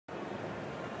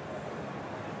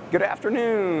Good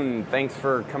afternoon. Thanks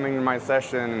for coming to my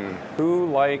session.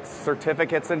 Who likes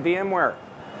certificates in VMware?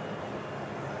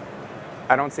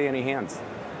 I don't see any hands.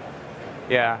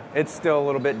 Yeah, it's still a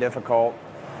little bit difficult.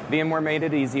 VMware made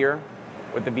it easier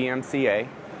with the VMCA,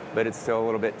 but it's still a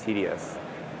little bit tedious.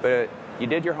 But you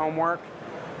did your homework.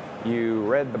 You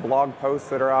read the blog posts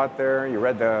that are out there. You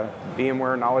read the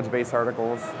VMware knowledge base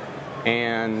articles,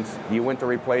 and you went to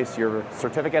replace your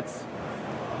certificates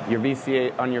your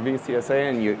VCA on your VCSA,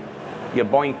 and you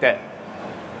boinked it.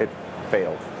 It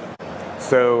failed.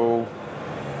 So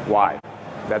why?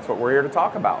 That's what we're here to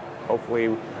talk about.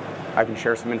 Hopefully I can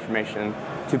share some information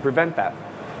to prevent that.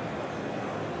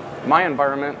 My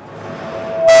environment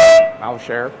I'll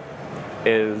share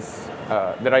is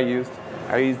that I used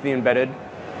the embedded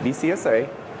VCSA,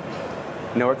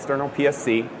 no external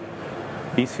PSC,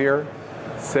 vSphere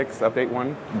 6 Update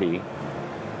 1B.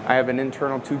 I have an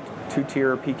internal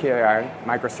two-tier PKI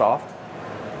Microsoft,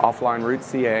 offline root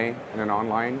CA, and an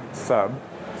online sub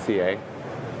CA.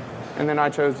 And then I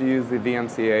chose to use the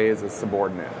VMCA as a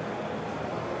subordinate.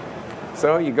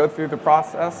 So you go through the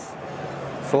process,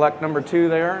 select number 2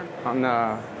 there on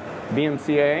the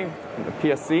VMCA, the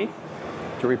PSC,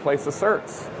 to replace the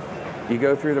certs. You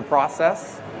go through the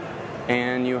process,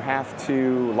 and you have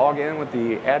to log in with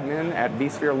the admin at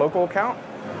vSphere local account.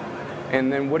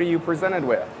 And then what are you presented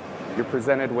with? You're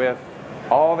presented with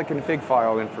all the config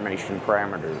file information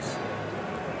parameters.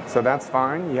 So that's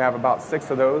fine. You have about 6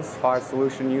 of those, 5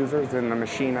 solution users and the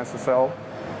machine SSL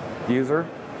user.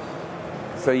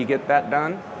 So you get that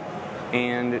done,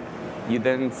 and you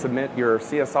then submit your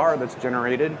CSR that's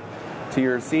generated to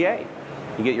your CA.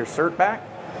 You get your cert back,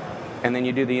 and then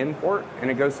you do the import,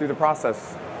 and it goes through the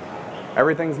process.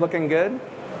 Everything's looking good.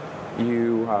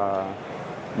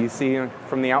 You see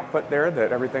from the output there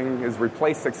that everything is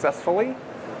replaced successfully.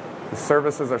 The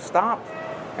services are stopped,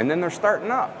 and then they're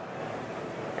starting up.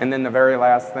 And then the very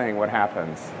last thing, what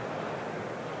happens?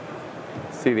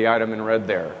 See the item in red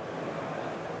there.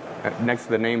 Next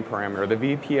to the name parameter, the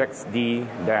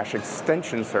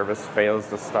VPXD-extension service fails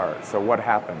to start. So what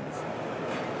happens?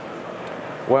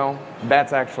 Well,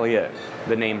 that's actually it,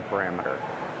 the name parameter.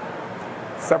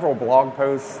 Several blog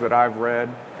posts that I've read,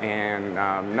 and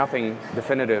nothing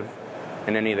definitive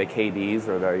in any of the KDs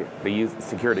or the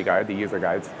security guide, the user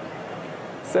guides,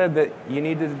 said that you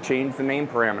needed to change the name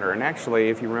parameter. And actually,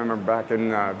 if you remember back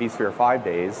in vSphere 5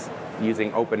 days,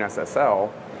 using OpenSSL,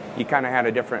 you kind of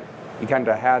had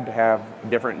to have a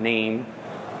different name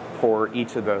for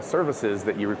each of the services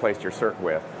that you replaced your cert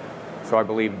with. So I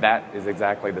believe that is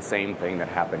exactly the same thing that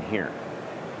happened here.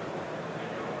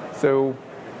 So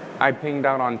I pinged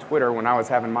out on Twitter when I was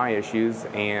having my issues,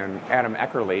 and Adam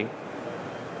Eckerly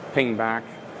pinged back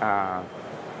a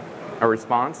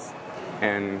response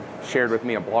and shared with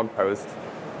me a blog post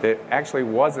that actually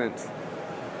wasn't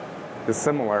the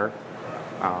similar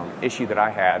issue that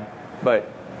I had, but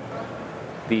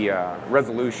the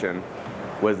resolution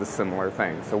was a similar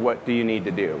thing. So what do you need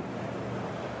to do?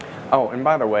 Oh, and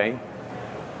by the way,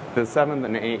 the 7th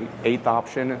and 8th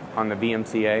option on the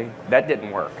VMCA, that didn't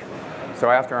work. So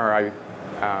after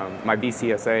my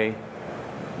VCSA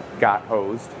got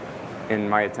hosed in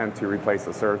my attempt to replace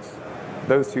the certs,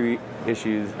 those 2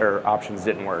 issues or options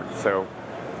didn't work. So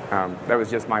that was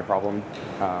just my problem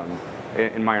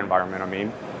in my environment, I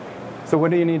mean. So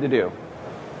what do you need to do?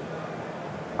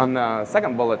 On the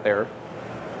second bullet there,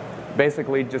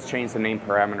 basically just change the name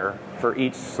parameter for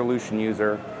each solution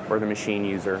user or the machine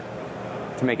user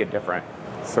to make it different.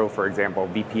 So for example,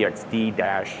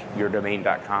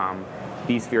 vpxd-yourdomain.com,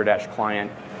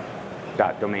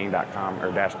 vsphere-client.domain.com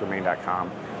or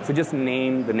 -domain.com. So just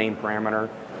name the name parameter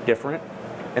different,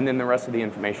 and then the rest of the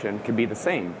information can be the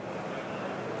same.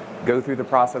 Go through the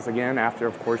process again after,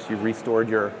 of course, you've restored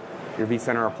your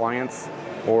vCenter appliance,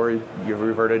 or you've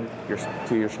reverted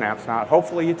to your snapshot.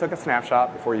 Hopefully you took a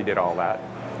snapshot before you did all that.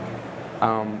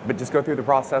 But just go through the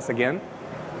process again.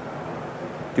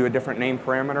 Do a different name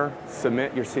parameter,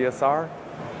 submit your CSR,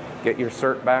 get your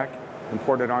cert back,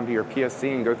 import it onto your PSC,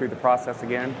 and go through the process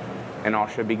again, and all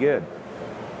should be good.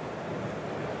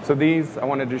 So these, I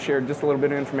wanted to share just a little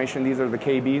bit of information. These are the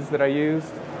KBs that I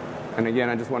used. And again,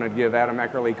 I just wanted to give Adam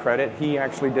Eckerly credit. He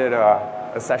actually did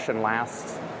a session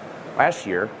last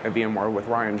year at VMworld with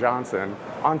Ryan Johnson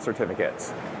on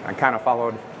certificates. I kind of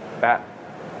followed that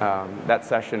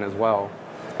session as well.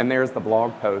 And there's the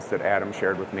blog post that Adam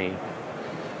shared with me,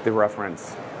 the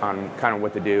reference on kind of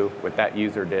what to do, what that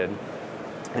user did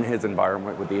in his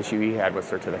environment with the issue he had with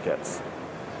certificates.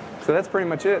 So that's pretty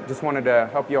much it. Just wanted to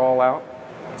help you all out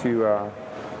to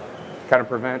kind of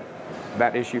prevent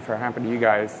that issue from happening to you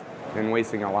guys and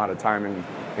wasting a lot of time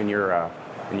in your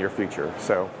future.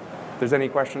 So there's any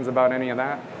questions about any of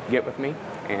that, get with me,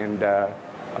 and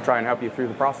I'll try and help you through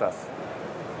the process.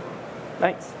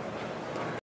 Thanks.